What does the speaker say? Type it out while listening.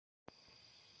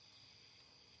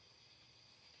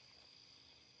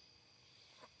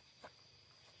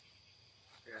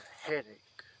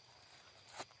headache.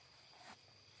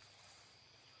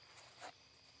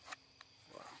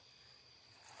 Wow.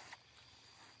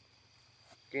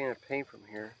 Getting a pain from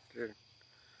here. They're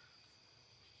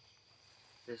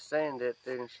saying that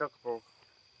the indestructible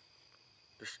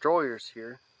destroyers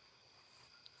here.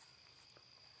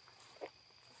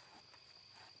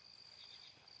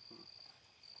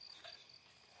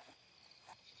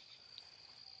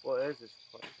 What is this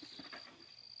place?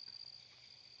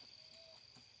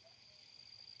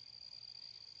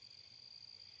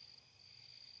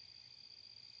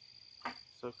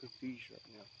 So confused right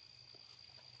now.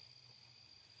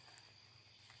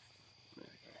 Man,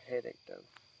 I got a headache though.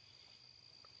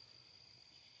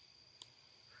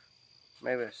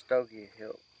 Maybe a stogie will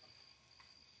help.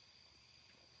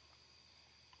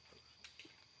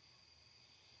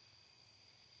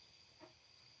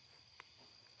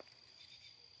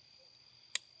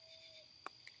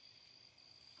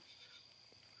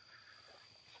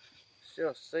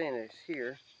 Still seeing it's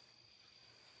here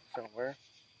somewhere.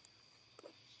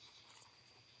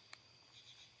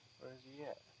 Where is he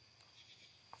at?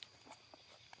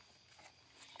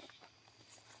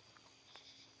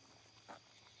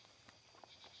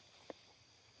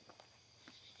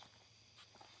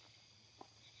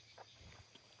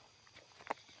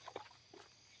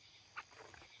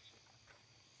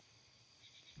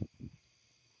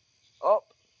 Oh,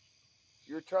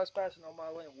 you're trespassing on my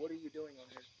land. What are you doing on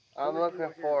here? I'm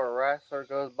looking for a wrestler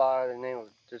goes by the name of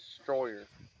Destroyer.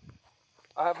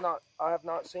 I have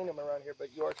not seen him around here,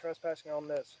 but you are trespassing on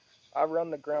this. I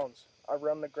run the grounds. I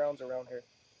run the grounds around here.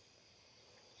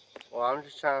 Well, I'm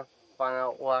just trying to find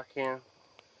out what I can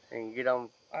and get on.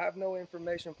 I have no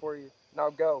information for you. Now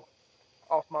go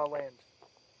off my land.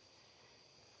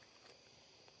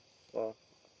 Well,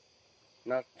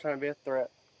 not trying to be a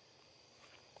threat.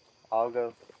 I'll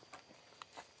go.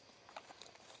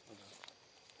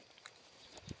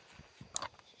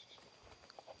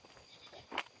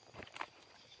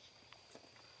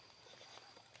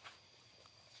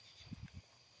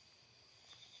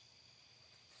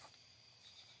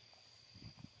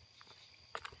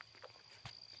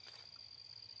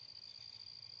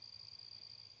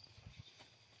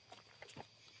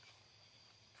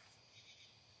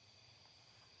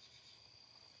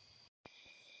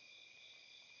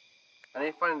 I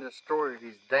need to find the destroyer.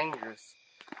 He's dangerous.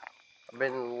 I've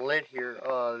been led here.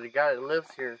 The guy that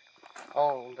lives here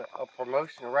on a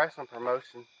promotion, a wrestling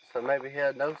promotion, so maybe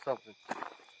he'll know something.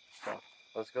 So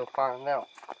let's go find out.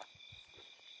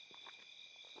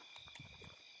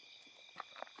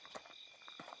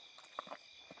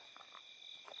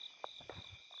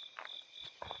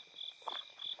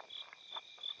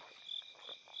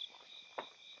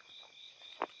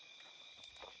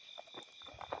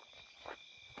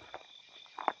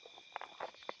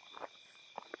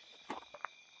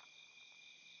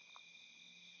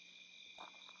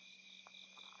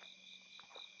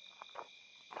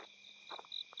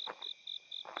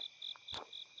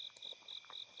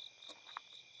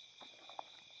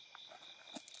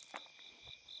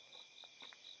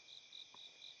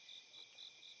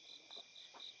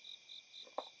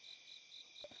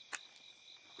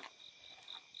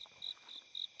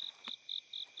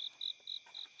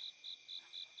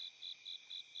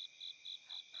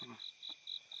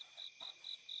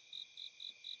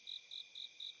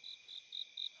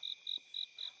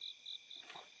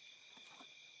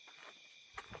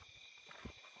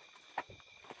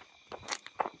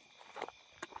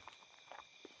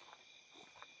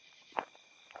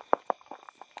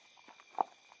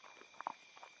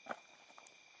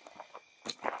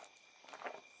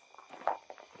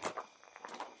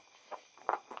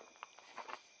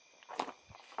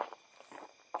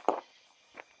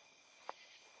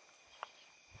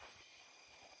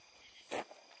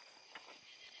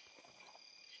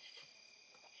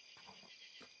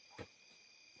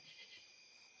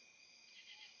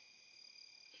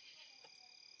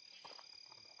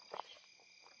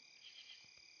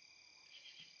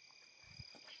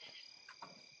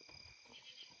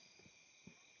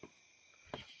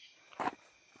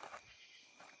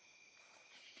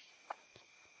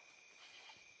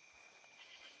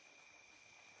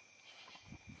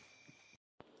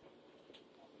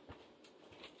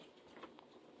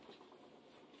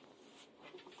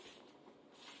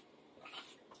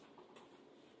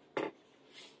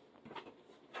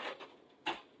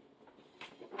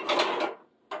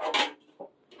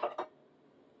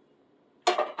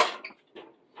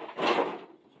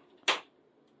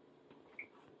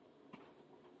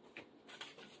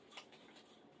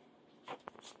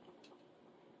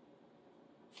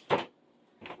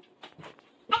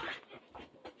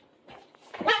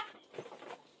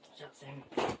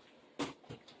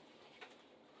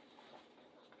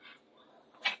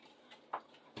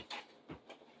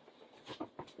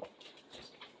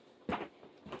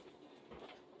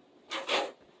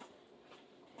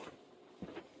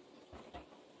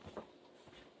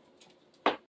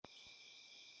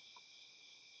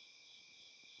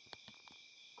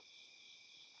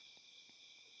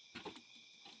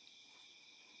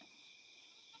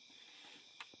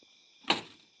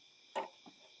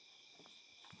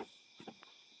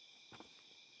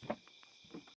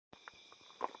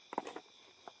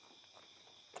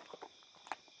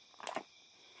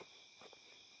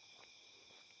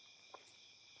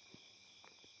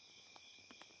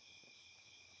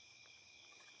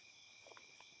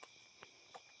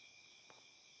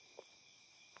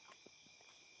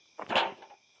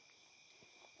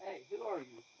 Hey, who are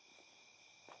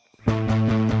you?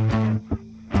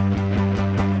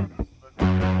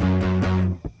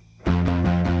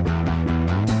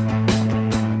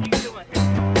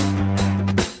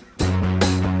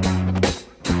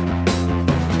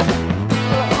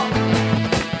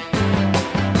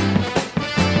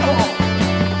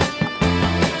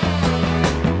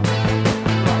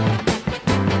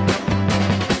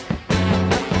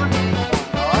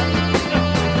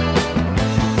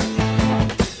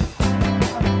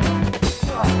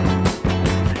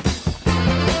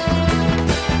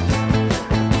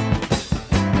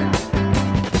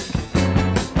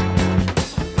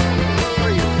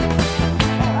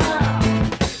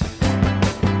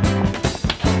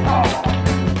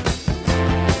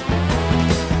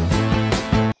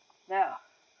 Now,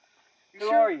 who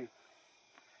are you?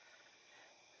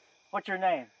 What's your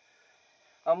name?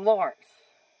 I'm Lawrence.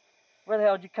 Where the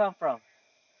hell did you come from?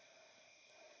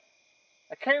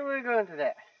 I can't really go into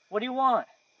that. What do you want?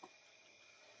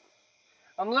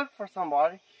 I'm looking for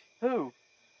somebody. Who?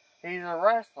 He's a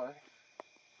wrestler.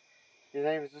 His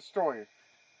name is Destroyer.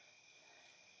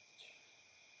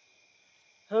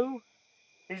 Who?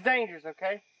 He's dangerous,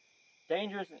 okay?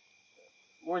 Dangerous?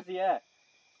 Where's he at?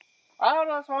 I don't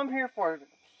know, that's what I'm here for.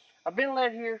 I've been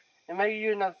led here, and maybe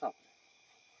you know something.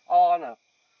 All I know.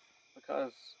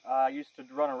 Because I used to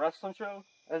run a wrestling show,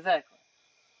 Exactly.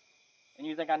 and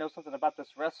you think I know something about this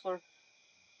wrestler?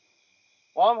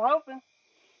 Well, I'm hoping.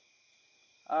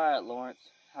 Alright, Lawrence.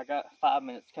 I got 5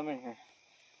 minutes. Come in here.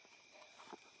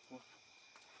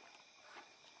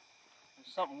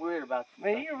 There's something weird about you.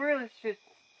 Man, you really should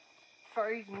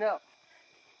start easing up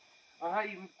on how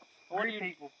you What read do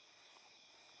you- people.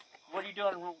 What are you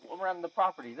doing around the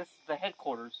property? This is the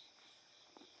headquarters.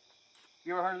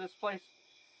 You ever heard of this place?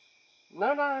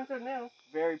 No, until now.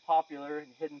 Very popular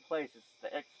and hidden place. It's the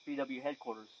XBW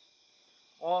Headquarters.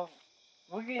 Well,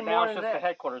 we'll get Now more it's into just the that.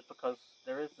 headquarters because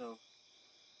there is no...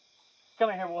 Come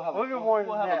in here, we'll have, We'll get more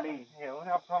we'll into have that. a meeting. Yeah, we'll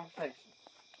have a conversation.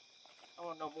 I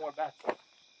want to know more about you.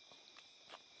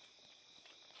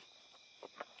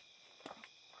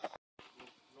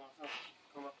 You want to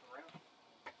come up around?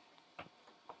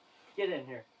 Get in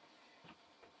here.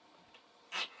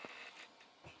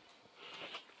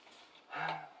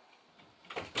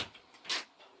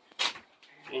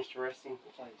 Interesting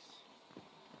place.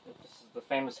 This is the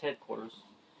famous headquarters.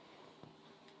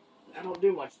 I don't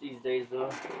do much these days, though.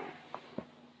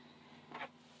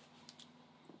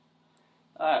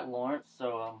 Alright, Lawrence,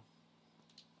 so,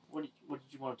 what did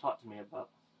you want to talk to me about?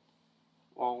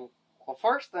 Well,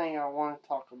 first thing I want to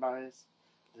talk about is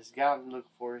this guy I'm looking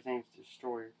for. His name's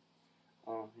Destroyer.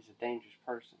 He's a dangerous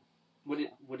person.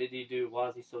 What did he do? Why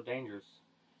is he so dangerous?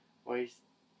 Well, he's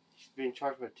been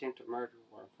charged with attempted murder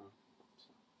where I'm from.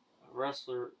 A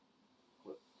wrestler,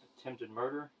 what, attempted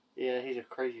murder? Yeah, he's a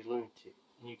crazy lunatic.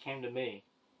 And you came to me.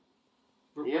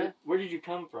 Yeah. Where did you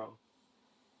come from?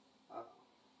 Uh,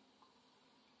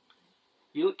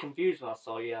 You looked confused when I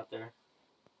saw you out there.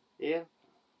 yeah.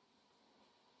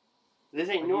 This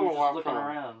ain't Like you were normal just where I'm looking from.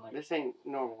 around. Like, This ain't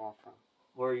normal where I'm from.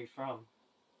 where are you from?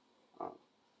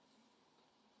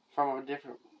 From a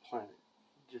different planet.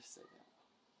 Just say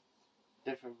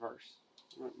that. Different verse.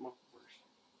 Multiple verse.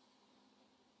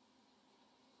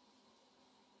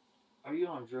 Are you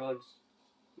on drugs?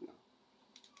 No.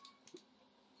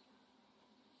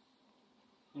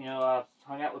 You know, I've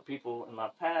hung out with people in my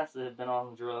past that have been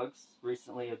on drugs.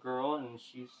 Recently, a girl, and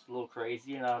she's a little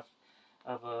crazy, and I've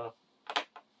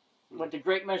went to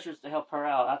great measures to help her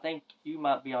out. I think you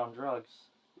might be on drugs.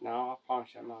 No, I promise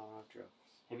you I'm not on drugs.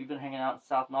 Have you been hanging out in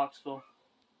South Knoxville?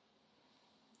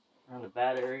 Around the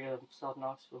bad area of South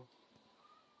Knoxville?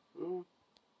 Mm,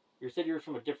 You said you were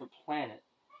from a different planet.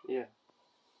 yeah.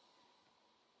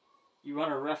 You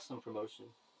run a wrestling promotion.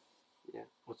 Yeah.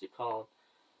 What's it called?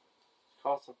 It's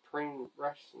called Supreme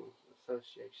Wrestling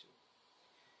Association.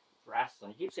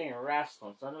 Wrestling. You keep saying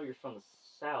wrestling, so I know you're from the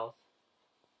South.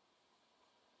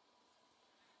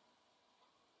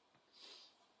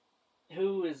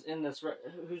 Who's in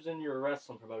your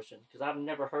wrestling promotion? Because I've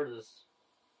never heard of this.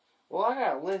 Well, I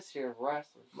got a list here of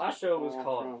wrestlers. My show was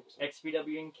called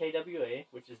XBW and KWA,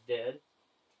 which is dead.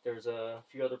 There's a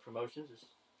few other promotions. There's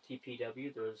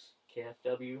TPW. There's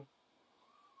KFW.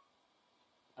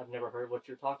 I've never heard what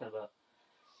you're talking about.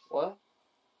 What?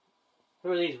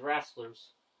 Who are these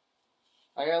wrestlers?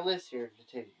 I got a list here to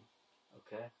tell you.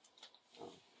 Okay.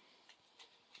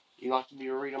 You like me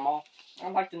to read them off?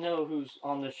 I'd like to know who's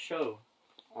on this show.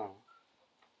 Well,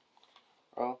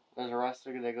 there's a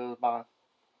wrestler that goes by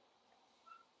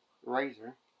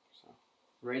Razor. So.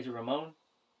 Razor Ramon?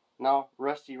 No,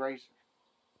 Rusty Razor.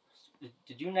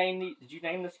 Did you name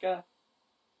this guy?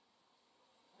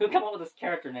 Who came up with this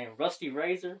character name? Rusty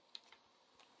Razor?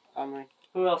 I mean,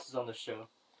 who else is on this show?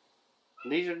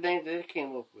 These are the names that they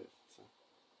came up with. So.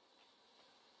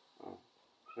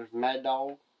 There's Mad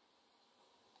Dog.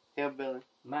 Hillbilly.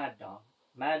 Mad Dog.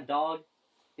 Mad Dog?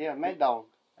 Yeah, Mad Dog.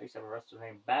 I used to have a wrestler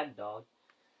named Bad Dog.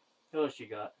 Who else you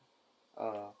got?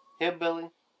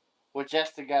 Hillbilly, which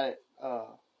that's the guy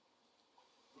that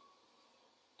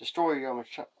Destroyer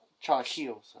almost tried to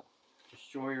kill. So.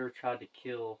 Destroyer tried to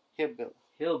kill Hillbilly.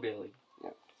 Hillbilly.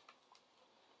 Yeah.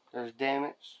 There's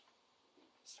Damage,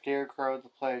 Scarecrow, the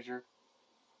Pleasure.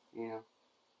 You know.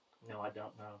 No, I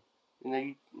don't know. You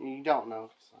know, you don't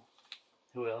know. So.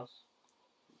 Who else?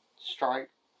 Striker.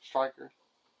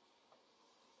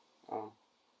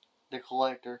 The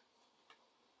Collector.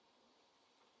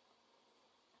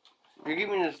 You're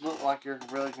giving me this look like you're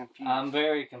really confused. I'm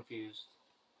very confused.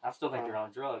 I still think you're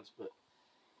on drugs, but...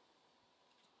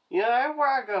 You know, everywhere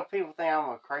I go, people think I'm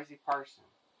a crazy person.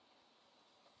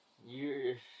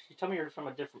 You tell me you're from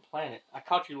a different planet. I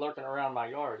caught you lurking around my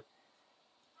yard.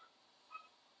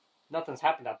 Nothing's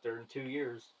happened out there in 2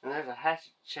 years. And there's a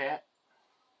Hatchet Chat.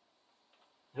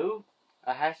 Who?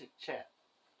 A Hatchet Chat.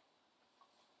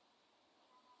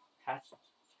 Hatchet.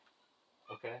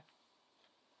 Okay.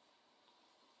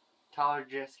 Tyler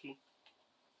Jetski.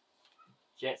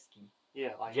 Jetski.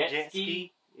 Yeah, like jet jet ski?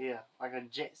 ski. Yeah, like a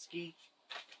jet ski.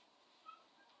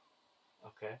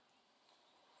 Okay.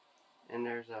 And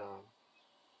there's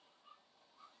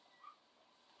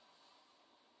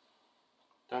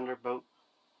Thunderbolt.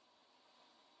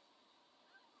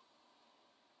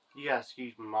 You gotta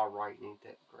excuse me, my writing ain't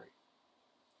that great.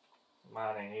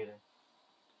 Mine ain't either.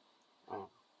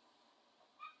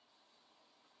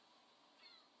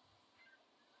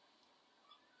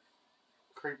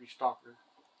 Creepy Stalker.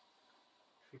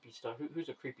 Creepy stalker. Who's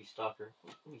a creepy stalker?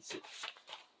 Let me see.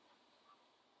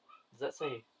 Does that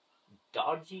say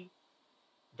Dodgy?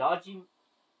 Dodgy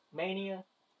Mania?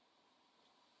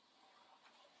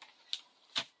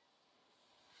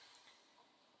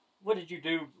 What did you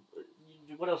do?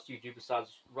 What else do you do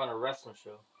besides run a wrestling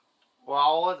show? Well,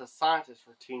 I was a scientist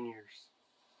for 10 years.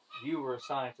 You were a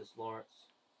scientist, Lawrence.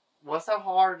 What's so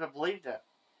hard to believe that?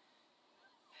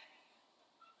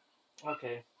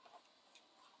 Okay.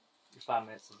 Your 5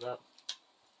 minutes is up.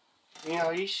 You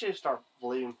know, you should start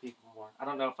believing people more. I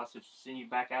don't know if I should send you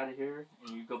back out of here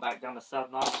and you go back down to South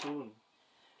Knoxville and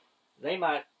they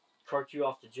might cart you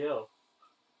off to jail.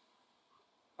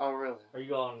 Oh, really? Are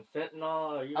you on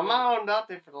fentanyl? Are you I'm not up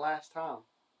there for the last time.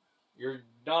 You're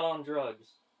not on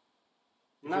drugs.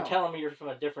 No. You're telling me you're from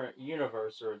a different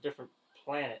universe or a different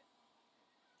planet.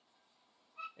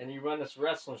 And you run this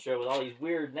wrestling show with all these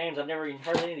weird names. I've never even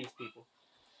heard of any of these people.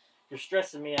 You're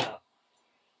stressing me out.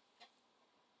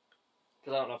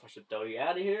 Because I don't know if I should throw you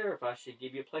out of here or if I should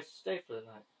give you a place to stay for the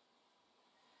night.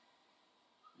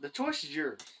 The choice is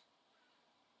yours.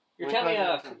 You're telling me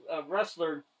a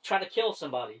wrestler tried to kill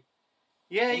somebody.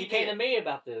 Yeah, and you came to me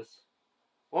about this.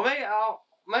 Well,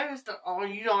 maybe it's the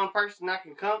only person I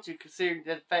can come to, considering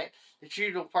the fact that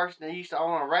you're the person that used to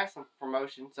own a wrestling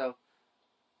promotion. So,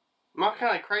 am I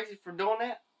kind of crazy for doing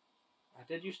that? I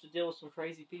did used to deal with some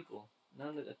crazy people.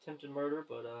 None that attempted murder,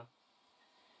 but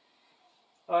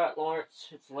Alright, Lawrence,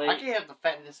 it's late. I can't have the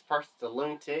fact that this person's a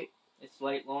lunatic. It's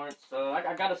late, Lawrence.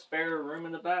 I got a spare room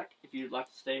in the back if you'd like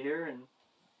to stay here, and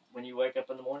when you wake up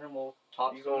in the morning, we'll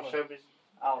talk. You gonna show me?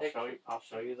 I'll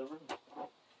show you the room.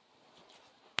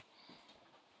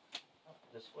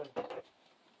 This way.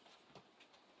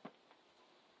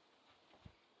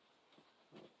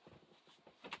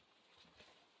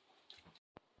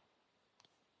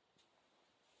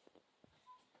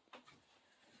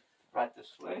 Right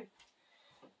this way.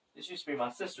 This used to be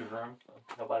my sister's room.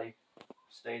 Nobody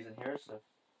stays in here, so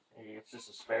it's just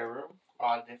a spare room. Oh,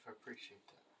 I definitely appreciate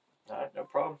that. Alright, no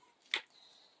problem.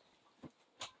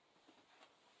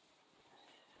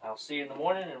 I'll see you in the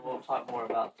morning, and we'll talk more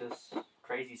about this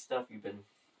crazy stuff you've been.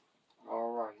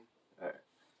 Alright. Alright.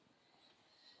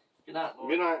 Good night, Lord.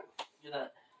 Good night. Good night.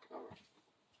 Alright.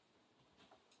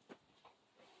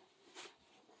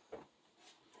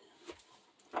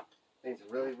 Things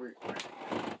are really weird.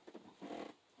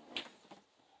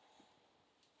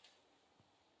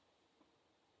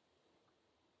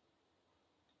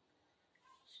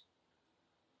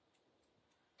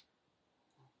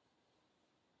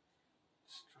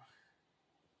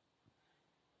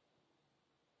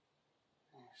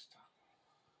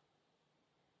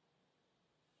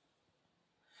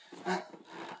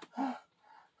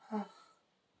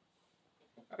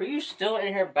 Are you still in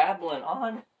here babbling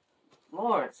on?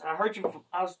 Lawrence, I heard you.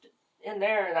 I was in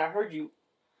there and I heard you.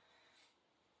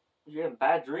 You having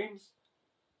bad dreams?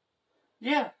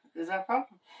 Yeah, is that a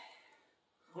problem?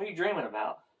 What are you dreaming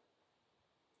about?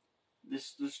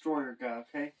 This destroyer guy,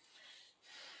 okay?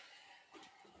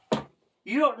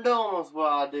 You don't know almost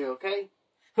what I do, okay?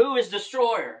 Who is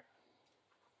Destroyer?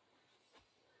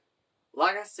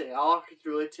 Like I said, all I can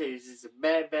really tell you is he's a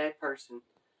bad, bad person.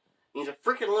 He's a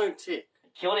freaking lunatic.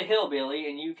 Killed a hillbilly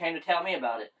and you came to tell me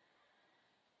about it.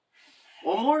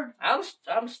 One more?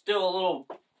 I'm still a little.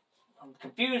 I'm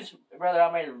confused whether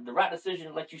I made the right decision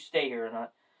to let you stay here or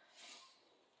not.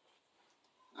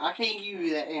 I can't give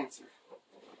you that answer.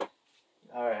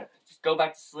 Alright, just go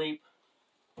back to sleep.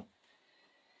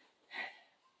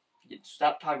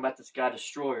 Stop talking about this guy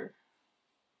Destroyer.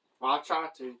 Well, I'll try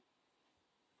to.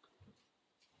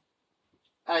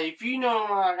 Hey, if you know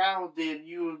like I did,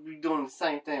 you would be doing the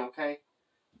same thing, okay?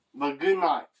 But good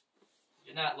night.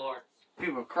 Good night, Lawrence.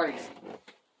 People are crazy.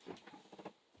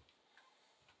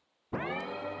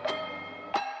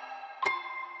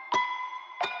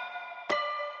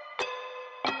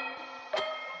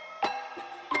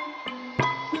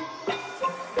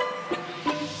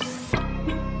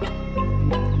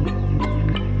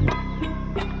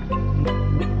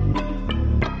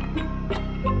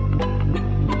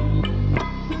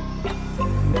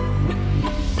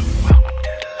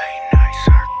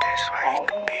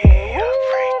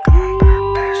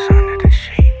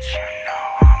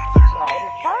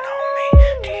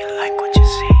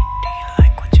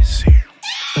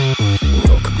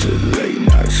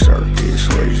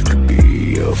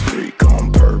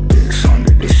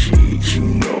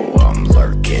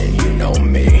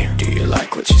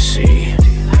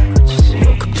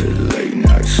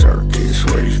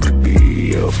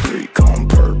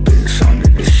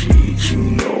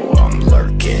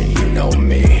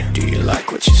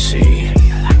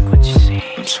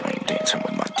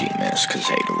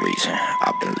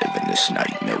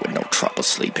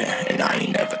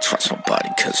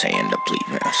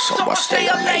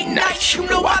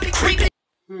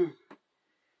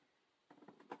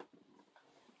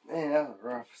 Man, that was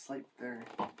rough sleep there.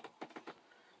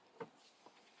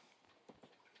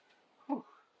 Whew.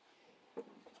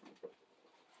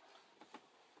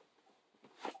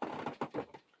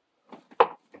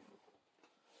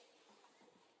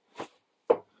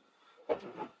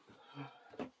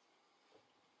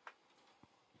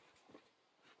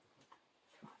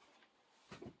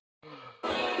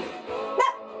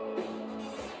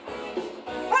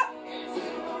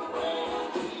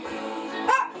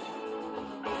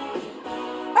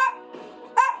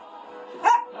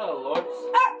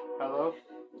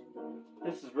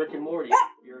 This is Rick and Morty.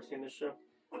 You ever seen this show?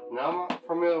 No, I'm not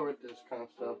familiar with this kind of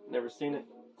stuff. Never seen it?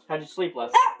 How'd you sleep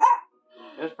last night?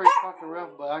 It was pretty fucking rough,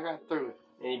 but I got through it.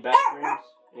 Any bad dreams?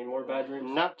 Any more bad dreams?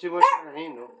 Not too much I can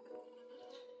handle.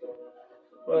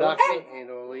 Well, I can't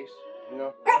handle, at least. You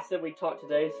know? I said we talked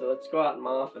today, so let's go out in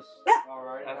my office.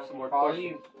 Alright. Have some more Call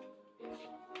questions. you.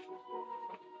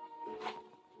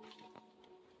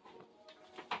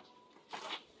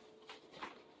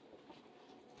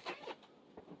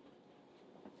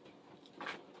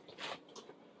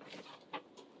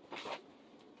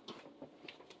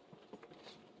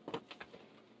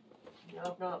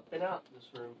 I've not been out in this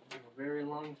room in a very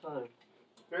long time.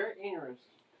 Very interesting.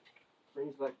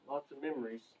 Brings back lots of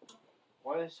memories.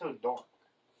 Why is it so dark?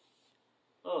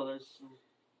 Oh, there's some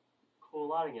cool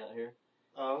lighting out here.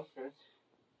 Oh, okay.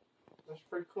 That's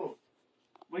pretty cool.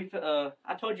 We've, I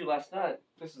told you last night,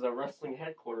 this is our wrestling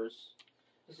headquarters.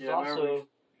 This is I remember also, you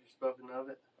spoken of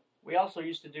it. we also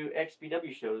used to do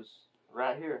XBW shows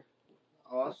right here.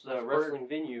 Oh, This is a wrestling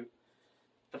venue.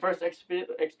 The first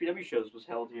XBW shows was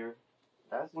held here.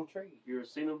 That's intriguing. You ever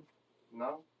seen them?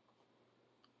 No?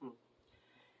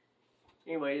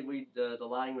 Anyway, the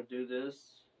lighting would do this,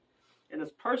 and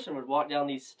this person would walk down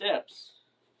these steps.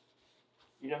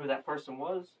 You know who that person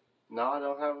was? No, I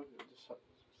don't have the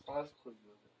size clue of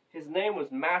it. His name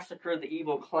was Massacre the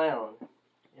Evil Clown,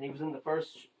 and he was in the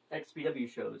first XBW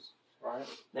shows. Right.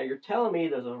 Now you're telling me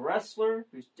there's a wrestler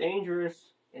who's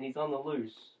dangerous and he's on the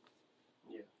loose.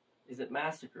 Yeah. Is it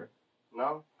Massacre?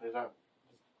 No, it's not.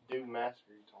 This dude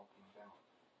Massacre you're talking about.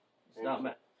 It's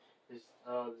not It's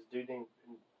this dude named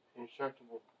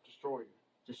Indestructible Destroyer.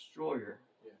 Destroyer.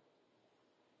 Yeah.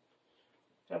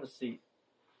 Have a seat.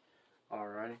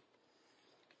 Alrighty.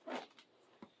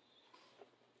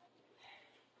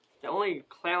 The only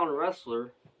clown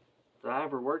wrestler that I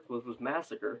ever worked with was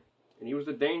Massacre, and he was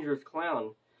a dangerous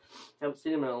clown. Haven't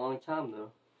seen him in a long time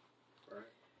though. Right.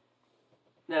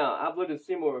 Now I've lived in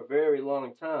Seymour a very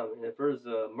long time, and if there's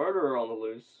a murderer on the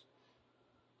loose,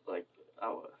 like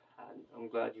I'm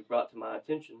glad you brought to my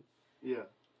attention. Yeah.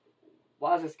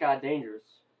 Why is this guy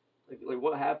dangerous? Like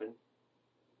what happened?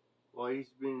 Well,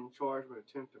 he's been charged with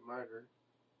attempted murder.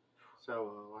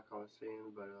 So, like I was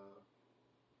saying, but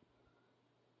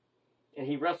And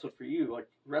he wrestled for you, like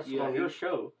wrestled on your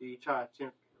show. he tried to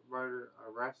attempt to murder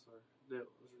a wrestler that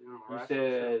was in my You wrestling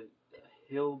said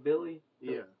Hillbilly?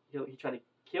 show. Yeah. He tried to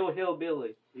kill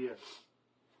Hillbilly. Yeah.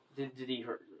 Did he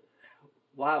hurt?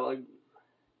 Why? Like,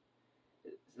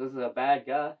 this is a bad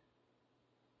guy.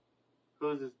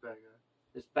 Who's this bad guy?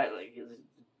 This bad, like, he's a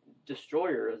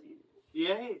destroyer.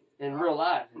 Yeah. In real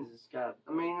life, is this guy?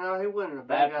 I mean, no, he wasn't a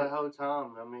bad guy the whole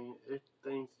time. I mean, it's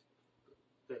things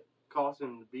that caused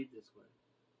him to be this way.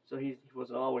 So he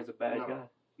wasn't always a bad guy.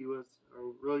 He was a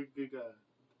really good guy.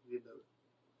 You know.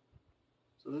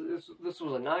 So this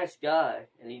was a nice guy,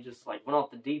 and he just like went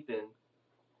off the deep end.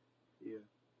 Yeah.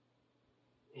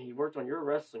 And he worked on your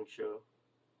wrestling show.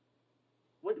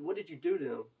 What did you do to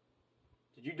him?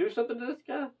 Did you do something to this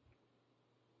guy?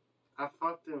 I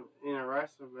fucked him in a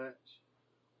wrestling match.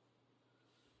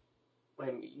 Wait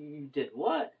a minute, you did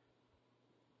what?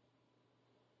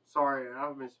 Sorry,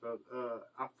 I misspoke.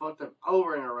 I fucked him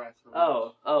over in a wrestling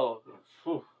match.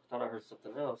 Whew, thought I heard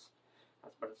something else. I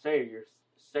was about to say you're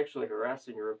sexually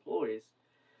harassing your employees.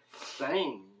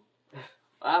 Dang.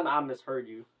 I misheard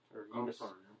you, or I'm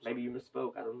sorry. Maybe you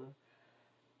misspoke. I don't know.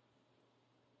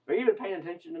 Are you even paying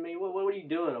attention to me? What are you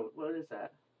doing? What is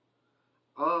that?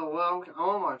 Oh, well, I'm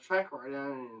on my track right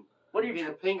now, and What are I'm you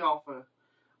getting a ping off of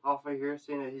here,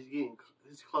 saying that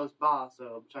he's close by,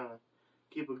 so I'm trying to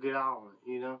keep a good eye on it,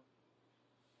 you know?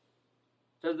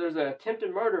 So there's an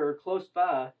attempted murder close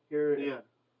by here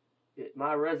at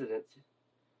my residence.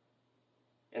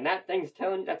 And that thing's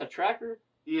telling you, that's a tracker?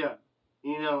 Yeah.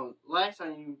 You know, last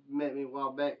time you met me a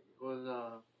while back was,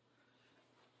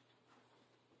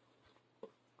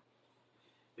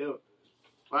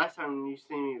 last time you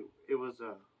seen me, it was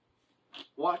a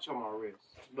watch on my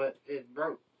wrist, but it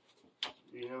broke,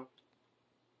 you know?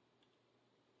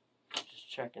 Just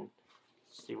checking,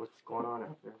 see what's going on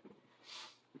out there.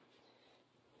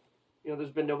 You know,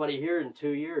 there's been nobody here in 2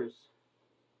 years.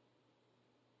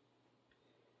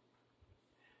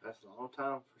 That's a long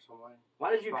time for somebody.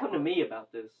 Why did you come to me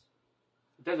about this?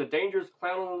 If there's a dangerous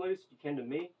clown on the loose, you came to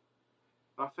me?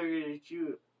 I figured that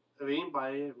you, if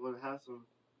anybody, would have some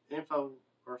info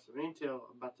or some intel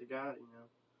about the guy, you know.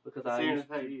 Because I used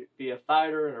to be a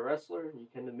fighter and a wrestler, and you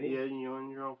came to me? Yeah, and you're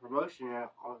on your own promotion now,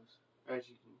 as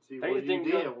you can see Things what you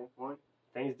did at one point.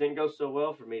 Things didn't go so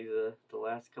well for me the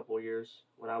last couple of years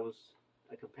when I was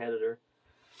a competitor.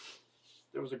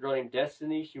 There was a girl named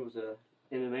Destiny. She was a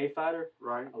MMA fighter.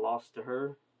 Right. I lost to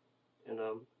her. And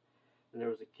there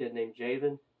was a kid named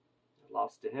Javen. I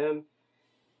lost to him.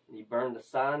 And he burned the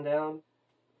sign down.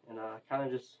 And I kind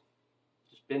of just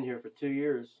been here for 2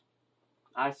 years,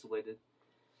 isolated.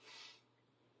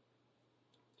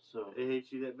 So It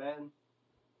hit you that bad?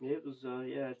 it was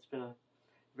it's been a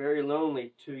very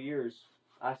lonely 2 years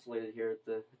isolated here at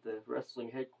the wrestling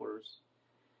headquarters.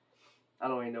 I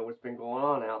don't even know what's been going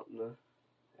on out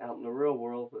in the real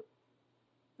world, but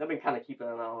I've been kind of keeping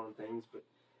an eye on things. But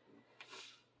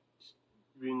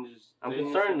I'm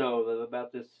concerned though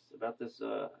about this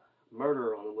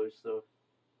murder on the loose though.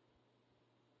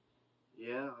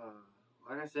 Yeah,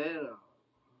 like I said,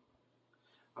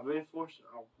 I've been forced.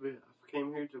 I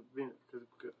came here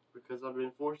because I've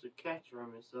been forced to capture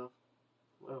him and stuff.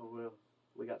 Well,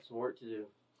 we got some work to do.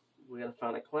 We got to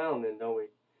find a clown then, don't we?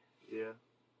 Yeah.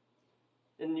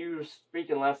 And you were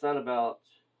speaking last night about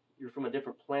you're from a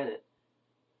different planet.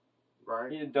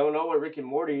 Right. You don't know what Rick and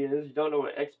Morty is. You don't know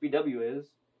what XBW is.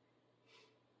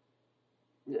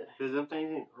 Yeah. Because them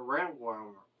things ain't around where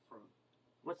I'm from.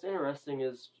 What's interesting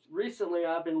is recently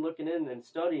I've been looking in and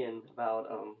studying about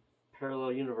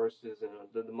parallel universes and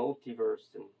the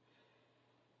multiverse, and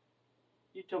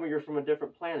you told me you're from a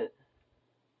different planet.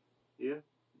 Yeah.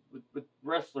 With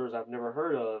wrestlers I've never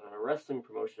heard of and a wrestling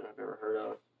promotion I've never heard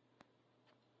of.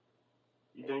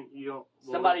 You don't.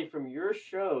 Somebody from your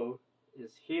show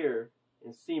is here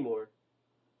in Seymour,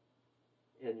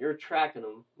 and you're tracking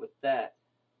them with that.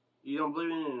 You don't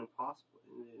believe in an impossible?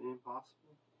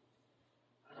 Impossible?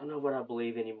 I don't know what I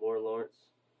believe anymore, Lawrence.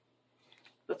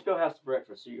 Let's go have some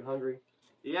breakfast. Are you hungry?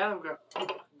 Yeah, I've got.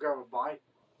 Grab a bite.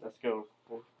 Let's go.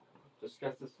 We'll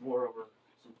discuss this more over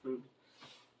some food.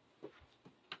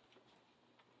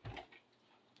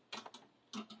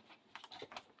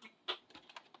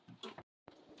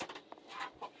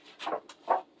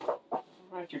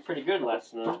 Alright, you're pretty good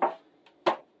last night.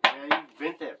 Yeah, you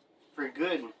bent that pretty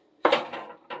good.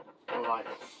 I like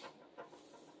it.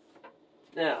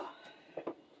 Now,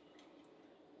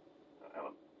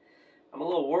 I'm a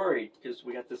little worried because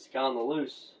we got this guy on the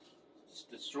loose, this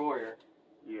destroyer.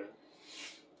 Yeah.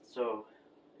 So,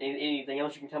 anything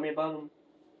else you can tell me about him?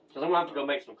 Because I'm going to have to go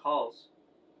make some calls.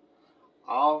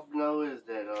 All I know is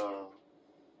that,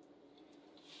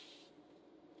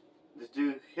 this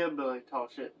dude, Hillbilly,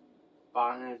 talk shit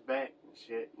behind his back and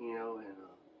shit, you know, and,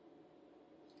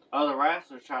 other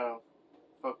wrestlers try to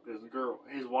fuck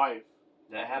his wife.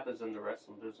 That happens in the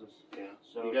wrestling business. Yeah.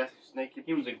 So, you got sneaky.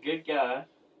 he was a good guy,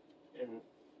 and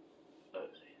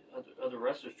other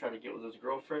wrestlers try to get with his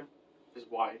girlfriend. His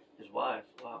wife. His wife.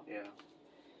 Wow. Yeah.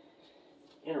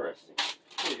 Interesting.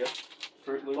 Here you go.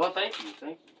 Fruit Loops. Well, thank you.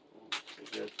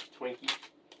 There's a Twinkie.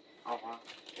 Oh, wow.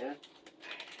 Yeah.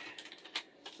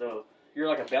 So, you're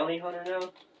like a bounty hunter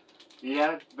now?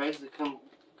 Yeah, basically come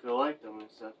collect them and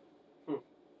stuff.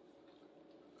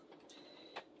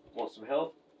 Want some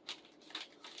help?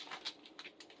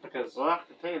 Because, Well, I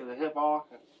can tell you the hip all I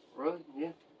can. Really?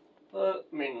 Yeah. I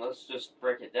mean, let's just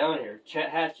break it down here.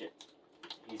 Chet Hatchett,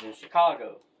 he's in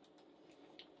Chicago.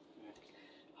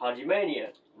 Haji Mania,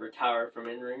 retired from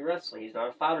in-ring wrestling. He's not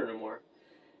a fighter no more.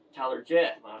 Tyler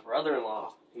Jett, my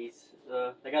brother-in-law,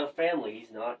 they got a family.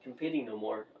 He's not competing no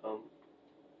more.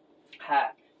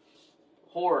 Hack,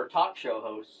 horror talk show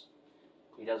host.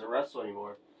 He doesn't wrestle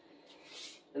anymore.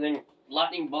 And then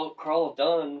Lightning Bolt Carl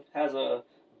Dunn has a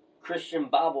Christian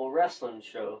Bible wrestling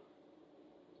show.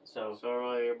 So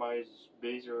really everybody's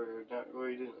busy or not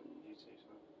really doing it, you say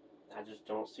so. I just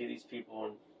don't see these people,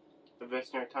 and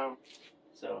Investing their time.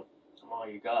 so I'm all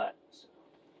you got. So,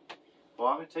 Well,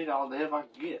 I can tell you all the help I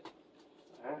can get.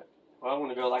 alright. Well, I'm going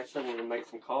to go, like I said, I'm going to make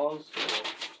some calls.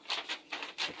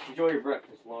 So enjoy your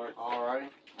breakfast, Lawrence.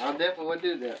 Alright. I definitely would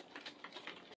do that.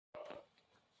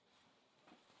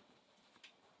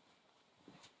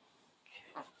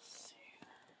 Let's see.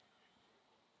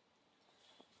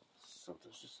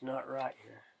 Something's just not right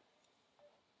here.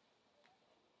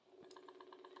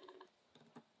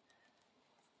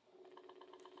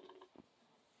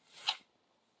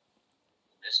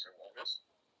 Mr. Lonas?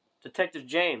 Detective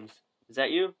James, is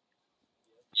that you?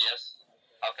 Yes.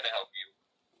 How can I help you?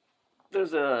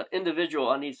 There's a individual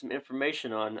I need some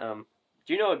information on.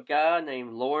 Do you know a guy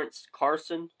named Lawrence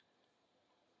Carson?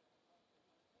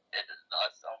 It does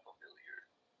not sound familiar.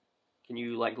 Can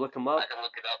you like look him up? I can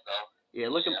look it up though. Yeah,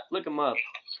 look him up.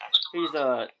 He's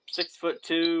a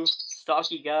 6'2",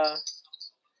 stocky guy. Alright,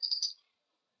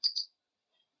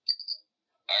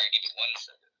 give me 1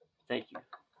 second. Thank you.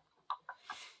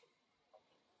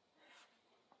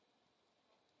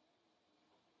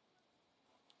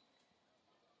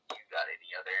 You got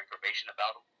any other information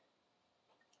about him?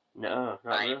 No,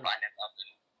 not I ain't really. finding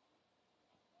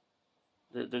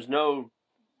nothing. There's no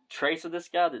trace of this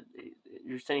guy. That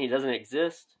you're saying he doesn't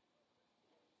exist?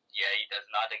 Yeah, he does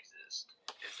not exist.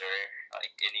 Is there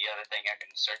like any other thing I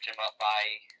can search him up by?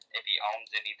 If he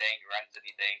owns anything, runs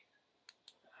anything?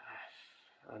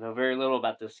 I know very little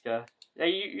about this guy. Hey,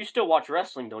 you still watch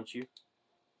wrestling, don't you?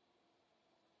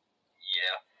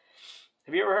 Yeah.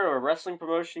 Have you ever heard of a wrestling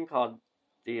promotion called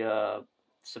the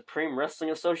Supreme Wrestling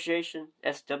Association,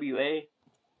 SWA?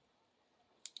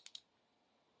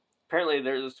 Apparently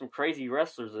there's some crazy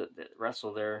wrestlers that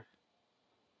wrestle there.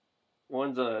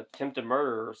 One's a attempted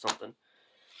murder or something.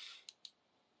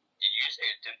 Did you say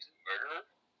attempted murderer?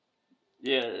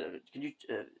 Yeah, can you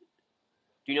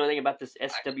do you know anything about this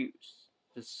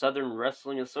the Southern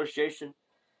Wrestling Association?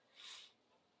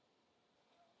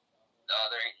 No,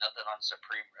 there ain't nothing on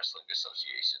Supreme Wrestling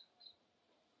Association.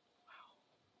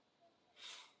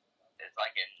 It's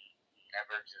like it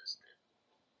never existed.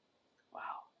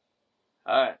 Wow.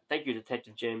 Alright, thank you,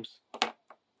 Detective James. Something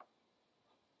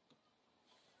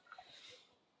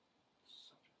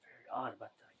very odd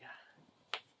about that guy.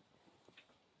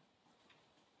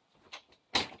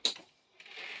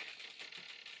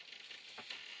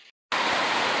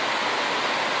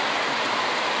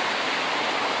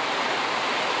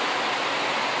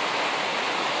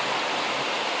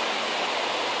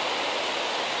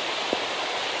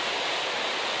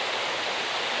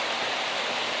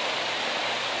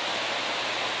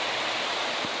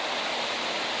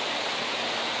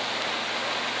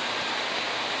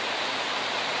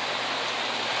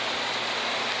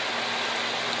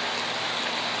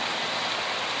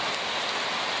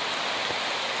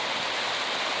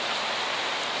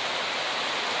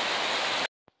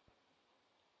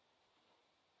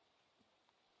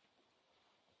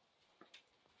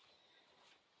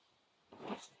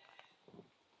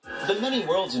 The many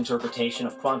worlds interpretation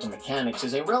of quantum mechanics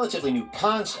is a relatively new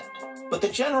concept, but the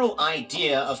general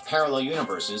idea of parallel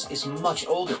universes is much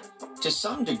older. To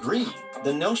some degree,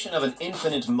 the notion of an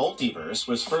infinite multiverse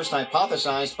was first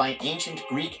hypothesized by ancient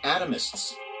Greek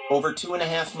atomists over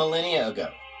 2.5 millennia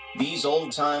ago. These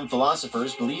old-time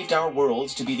philosophers believed our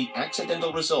worlds to be the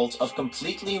accidental result of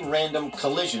completely random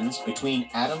collisions between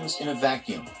atoms in a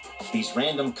vacuum. These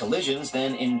random collisions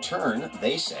then, in turn,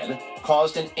 they said,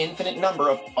 caused an infinite number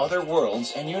of other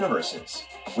worlds and universes,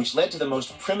 which led to the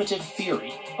most primitive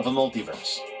theory of a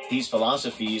multiverse. These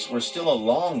philosophies were still a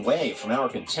long way from our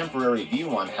contemporary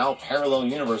view on how parallel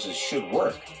universes should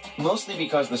work, mostly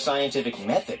because the scientific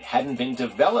method hadn't been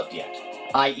developed yet,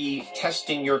 i.e.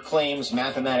 testing your claims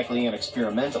mathematically and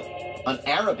experimentally. An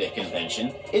Arabic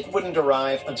invention, it wouldn't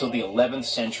arrive until the 11th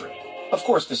century. Of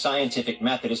course, the scientific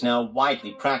method is now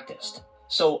widely practiced.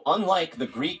 So, unlike the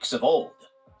Greeks of old,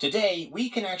 today we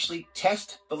can actually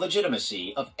test the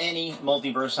legitimacy of any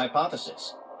multiverse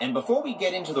hypothesis. And before we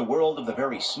get into the world of the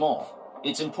very small,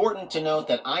 it's important to note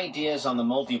that ideas on the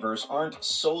multiverse aren't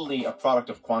solely a product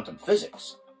of quantum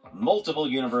physics. Multiple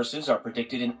universes are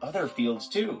predicted in other fields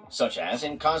too, such as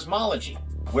in cosmology,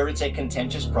 where it's a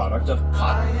contentious product of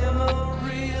I am a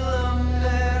real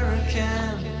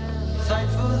American, fight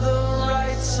for the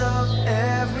rights of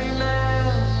every man.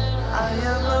 I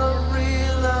am a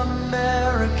real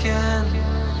American,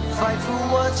 fight for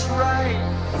what's right,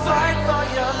 fight for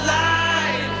your life.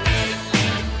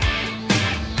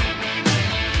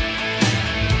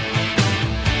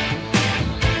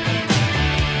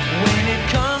 When it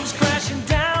comes crashing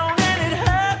down and it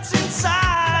hurts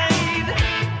inside.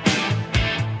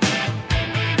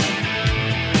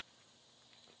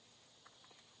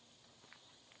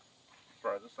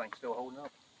 Sorry, this thing's still holding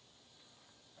up.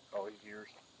 All these years.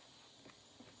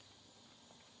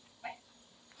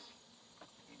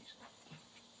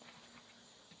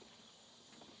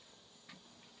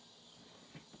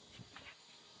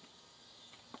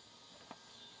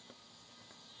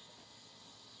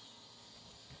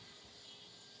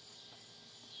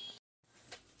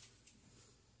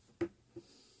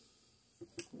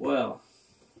 Well,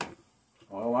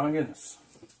 Oh my goodness.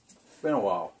 It's been a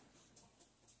while.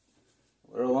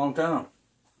 We're a long time.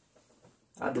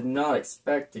 I did not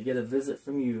expect to get a visit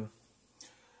from you.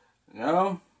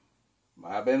 No,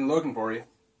 I've been looking for you.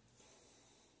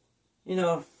 You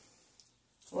know,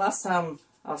 last time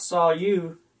I saw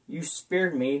you, you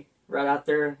speared me right out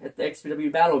there at the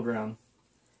XBW Battleground.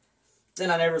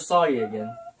 Then I never saw you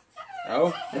again.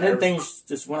 Oh? And then things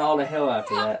just went all to hell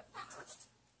after that.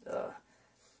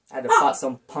 I had to fight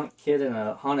some punk kid in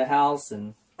a haunted house,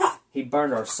 and he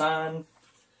burned our sign.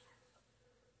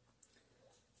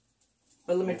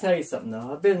 But let me tell you something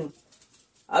though.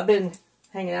 I've been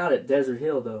hanging out at Desert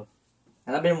Hill though,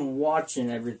 and I've been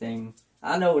watching everything.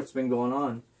 I know what's been going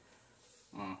on.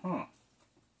 Mm-hmm.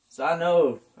 So I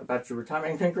know about your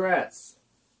retirement. Congrats.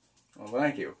 Well,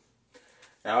 thank you.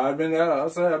 Now, I've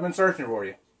been searching for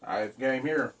you. I came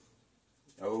here.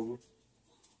 Oh,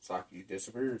 it's like you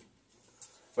disappeared.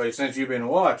 But since you've been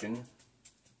watching...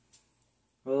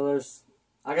 Well,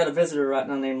 I got a visitor right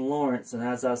now named Lawrence, and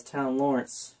as I was telling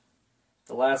Lawrence,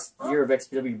 the last year of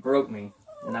XBW broke me,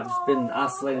 and I've just been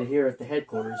isolated here at the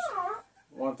headquarters.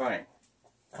 One thing.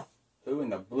 Who in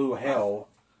the blue hell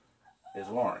is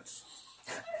Lawrence?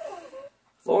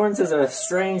 Lawrence is a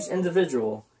strange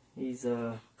individual. He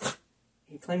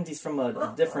claims he's from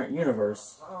a different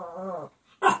universe.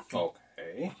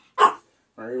 Okay.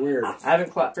 Very weird. I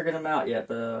haven't quite figured him out yet,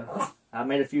 but I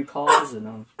made a few calls,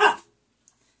 and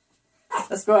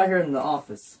let's go out here in the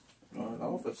office.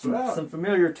 Some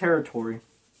familiar territory.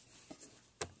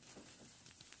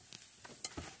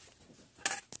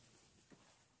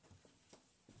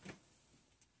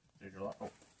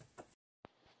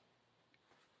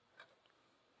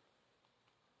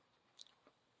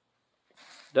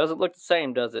 Doesn't look the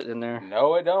same, does it, in there?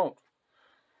 No, it don't.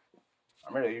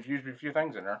 I mean, you've used a few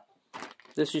things in there.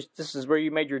 This is where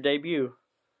you made your debut.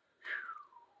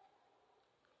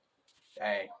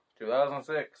 Dang,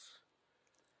 2006.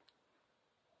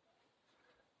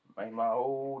 Made my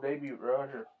whole debut right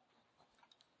here.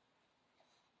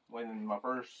 Winning my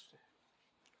first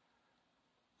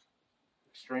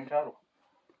extreme title.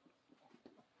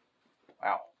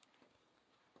 Wow.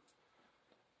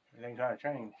 Everything kind of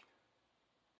changed.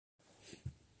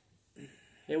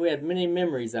 Yeah, we had many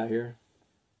memories out here.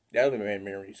 The other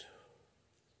memories.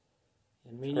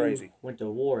 And me and Crazy. you went to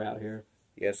war out here.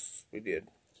 Yes, we did.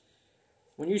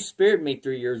 When you speared me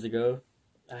 3 years ago,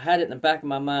 I had it in the back of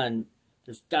my mind,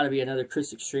 there's got to be another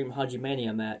Chris Extreme Haji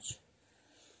Mania match.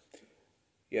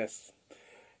 Yes.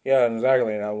 Yeah,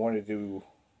 exactly. And I wanted to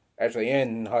actually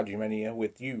in Haji Mania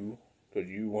with you, because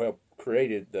you helped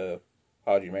created the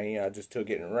Haji Mania. I just took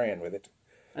it and ran with it.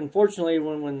 Unfortunately,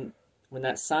 when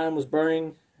that sign was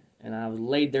burning and I was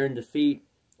laid there in defeat,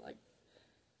 like,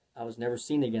 I was never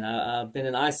seen again. I've been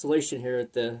in isolation here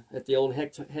at the old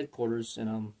headquarters, and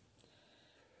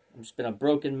I've just been a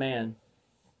broken man.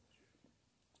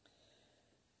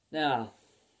 Now,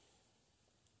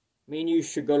 me and you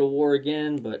should go to war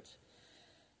again, but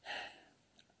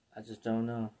I just don't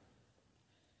know.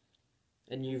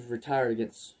 And you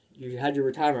had your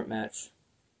retirement match.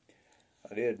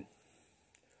 I did.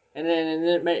 And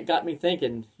then it got me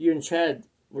thinking, you and Chad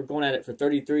were going at it for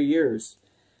 33 years.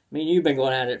 Me and you've been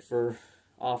going at it for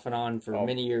off and on for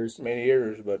many years. Many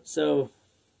years, but... So,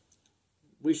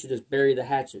 we should just bury the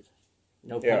hatchet.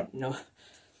 No pun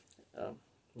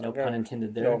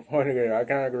intended there. No pun intended. I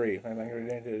kind of agree. I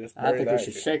think we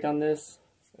should shake on this.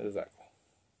 Exactly.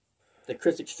 The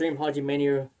Chris Extreme Haji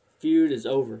Mania feud is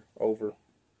over. Over.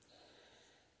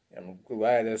 I'm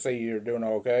glad to see you're doing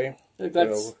okay. Glad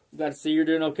to see you're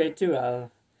doing okay too. Like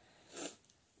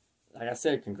I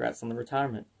said, congrats on the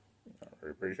retirement. I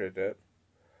really appreciate that.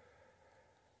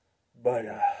 But,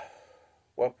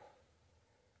 well,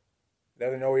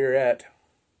 definitely know where you're at.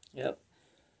 Yep.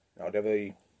 I'll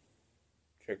definitely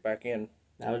check back in.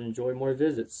 I would enjoy more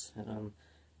visits. And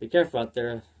be careful out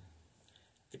there.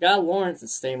 The guy Lawrence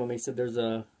that's staying with me said there's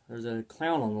a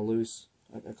clown on the loose.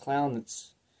 A clown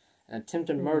that's an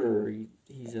attempted murderer.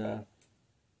 He's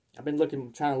I've been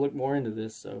trying to look more into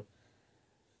this, so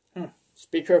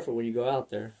just be careful when you go out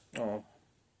there. Oh,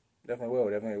 definitely will.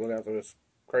 Definitely look out for this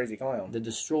crazy clown. The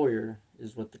Destroyer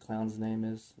is what the clown's name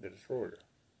is. The Destroyer.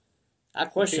 I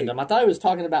questioned him. I thought he was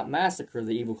talking about Massacre,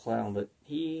 the evil clown, but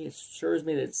he assures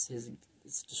me that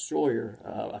it's Destroyer,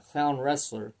 a clown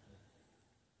wrestler.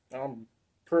 I'm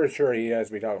pretty sure he has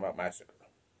to be talking about Massacre.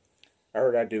 I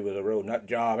heard that dude was a real nut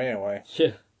job anyway.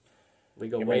 Yeah. We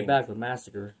go way back with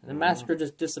Massacre. And Massacre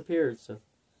just disappeared, so.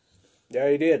 Yeah,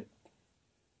 he did.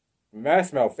 His mask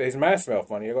smelled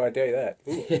funny, I'm going to tell you that.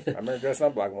 Ooh, I remember dressing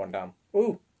up like one time.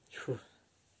 Ooh.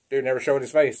 Dude never showed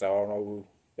his face, so I don't know who.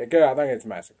 I think it's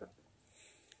Massacre.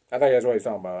 I think that's what he's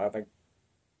talking about. I think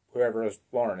whoever this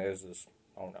Lauren is,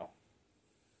 I don't know.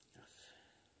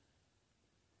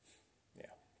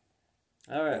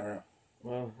 Yeah. All right.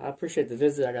 Well, I appreciate the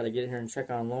visit. I got to get here and check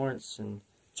on Lawrence and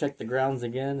check the grounds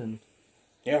again. And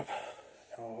yep.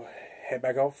 I'll head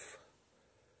back off.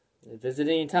 Visit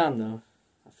any time, though.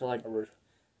 I feel like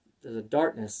there's a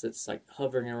darkness that's like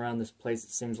hovering around this place,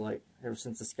 it seems like, ever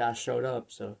since this guy showed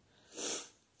up, so.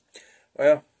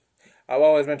 Well, I've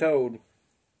always been told,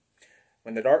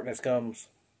 when the darkness comes,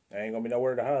 there ain't going to be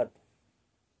nowhere to hide.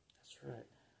 That's right.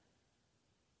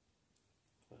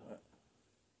 Well,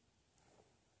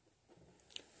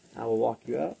 I will walk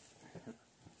you out.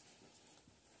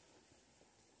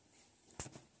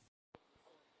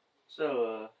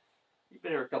 So, you've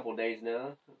been here a couple of days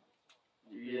now.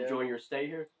 You enjoying your stay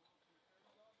here?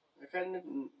 I kind of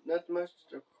nothing much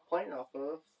to complain off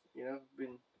of. You know,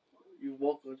 you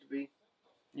welcome to be.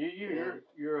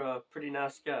 You're a pretty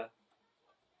nice guy.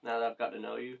 Now that I've got to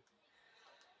know you,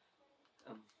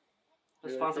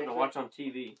 let's find something to watch on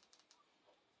TV.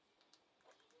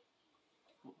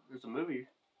 There's a movie.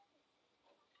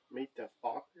 Meet the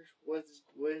Fockers? What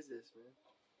is this,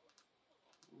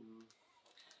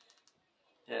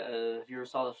 man? Have you ever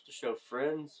saw the show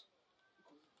Friends?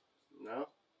 No.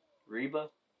 Reba?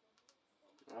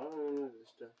 I don't know this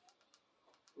stuff.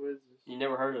 What is this? You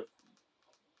never heard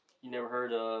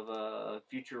of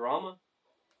Futurama?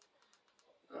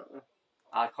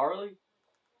 iCarly?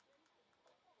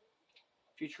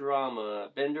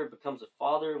 Futurama. Bender becomes a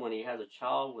father when he has a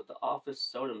child with the office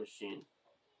soda machine.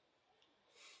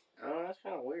 Oh, that's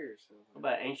kind of weird. What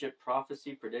about ancient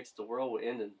prophecy predicts the world will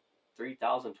end in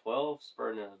 3012,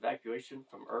 spurring an evacuation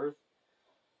from Earth?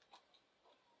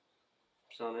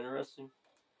 Sound interesting?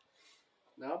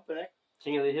 No, but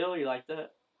King of the Hill, you like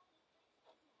that?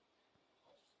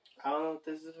 I don't know what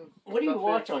this is. What do you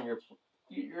watch on your...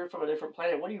 You're from a different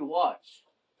planet. What do you watch?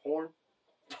 Porn.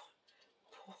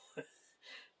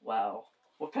 Wow.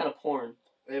 What kind of porn?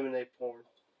 Anime porn.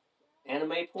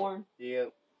 Anime porn?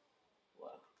 Yep. Wow.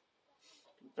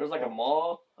 There's like a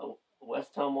mall, a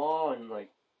West Town Mall, and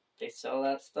like they sell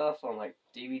that stuff on like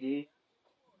DVD.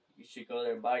 You should go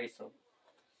there and buy you some.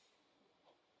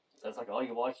 That's like all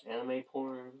you watch: anime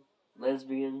porn,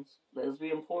 lesbian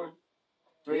porn,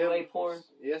 three-way porn.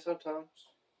 Yeah, sometimes.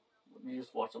 You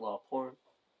just watch a lot of porn.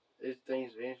 These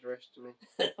things are interesting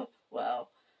to me. Wow.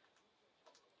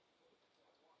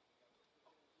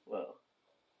 Well,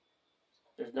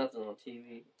 there's nothing on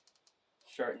TV.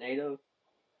 Sharknado.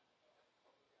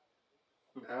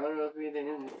 I don't know if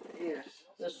anything is.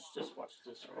 Let's just watch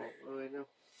this right Oh, wait, no.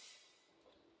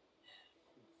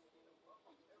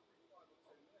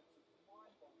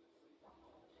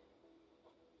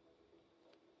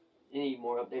 Any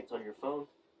more updates on your phone?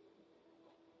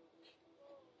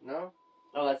 No?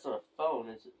 Oh, that's not a phone,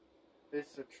 is it?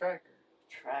 It's a tracker.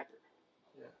 Tracker.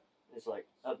 Yeah. It's like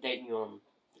updating you on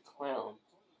the clown.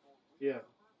 Yeah.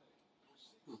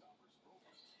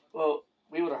 Well,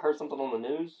 we would have heard something on the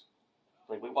news.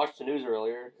 Like, we watched the news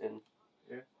earlier, and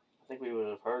yeah. I think we would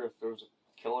have heard if there was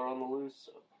a killer on the loose.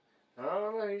 So. I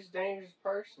don't know. He's a dangerous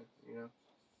person, you know.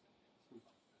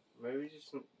 Maybe he's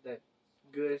just that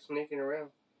good at sneaking around,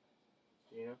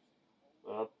 you know.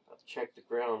 Well, I've checked the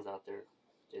grounds out there.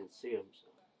 Didn't see him, so.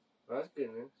 Well, that's good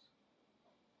news.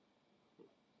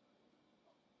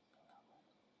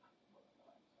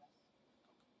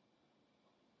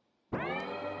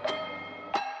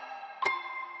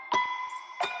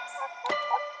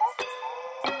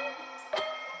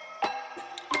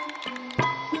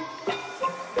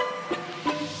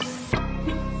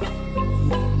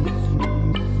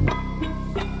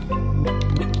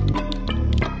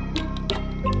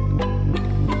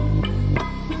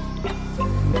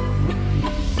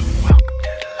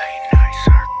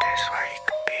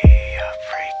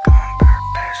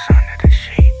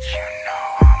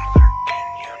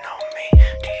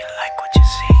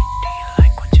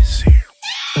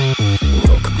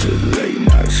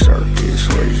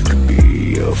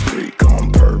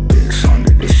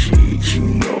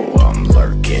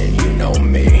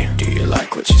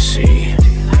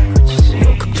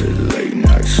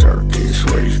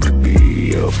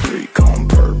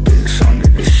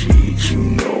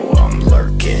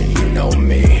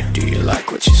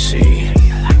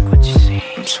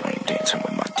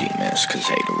 Cause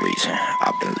ain't a reason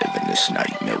I've been living this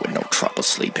nightmare with no trouble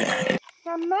sleeping.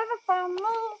 I never found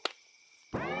love.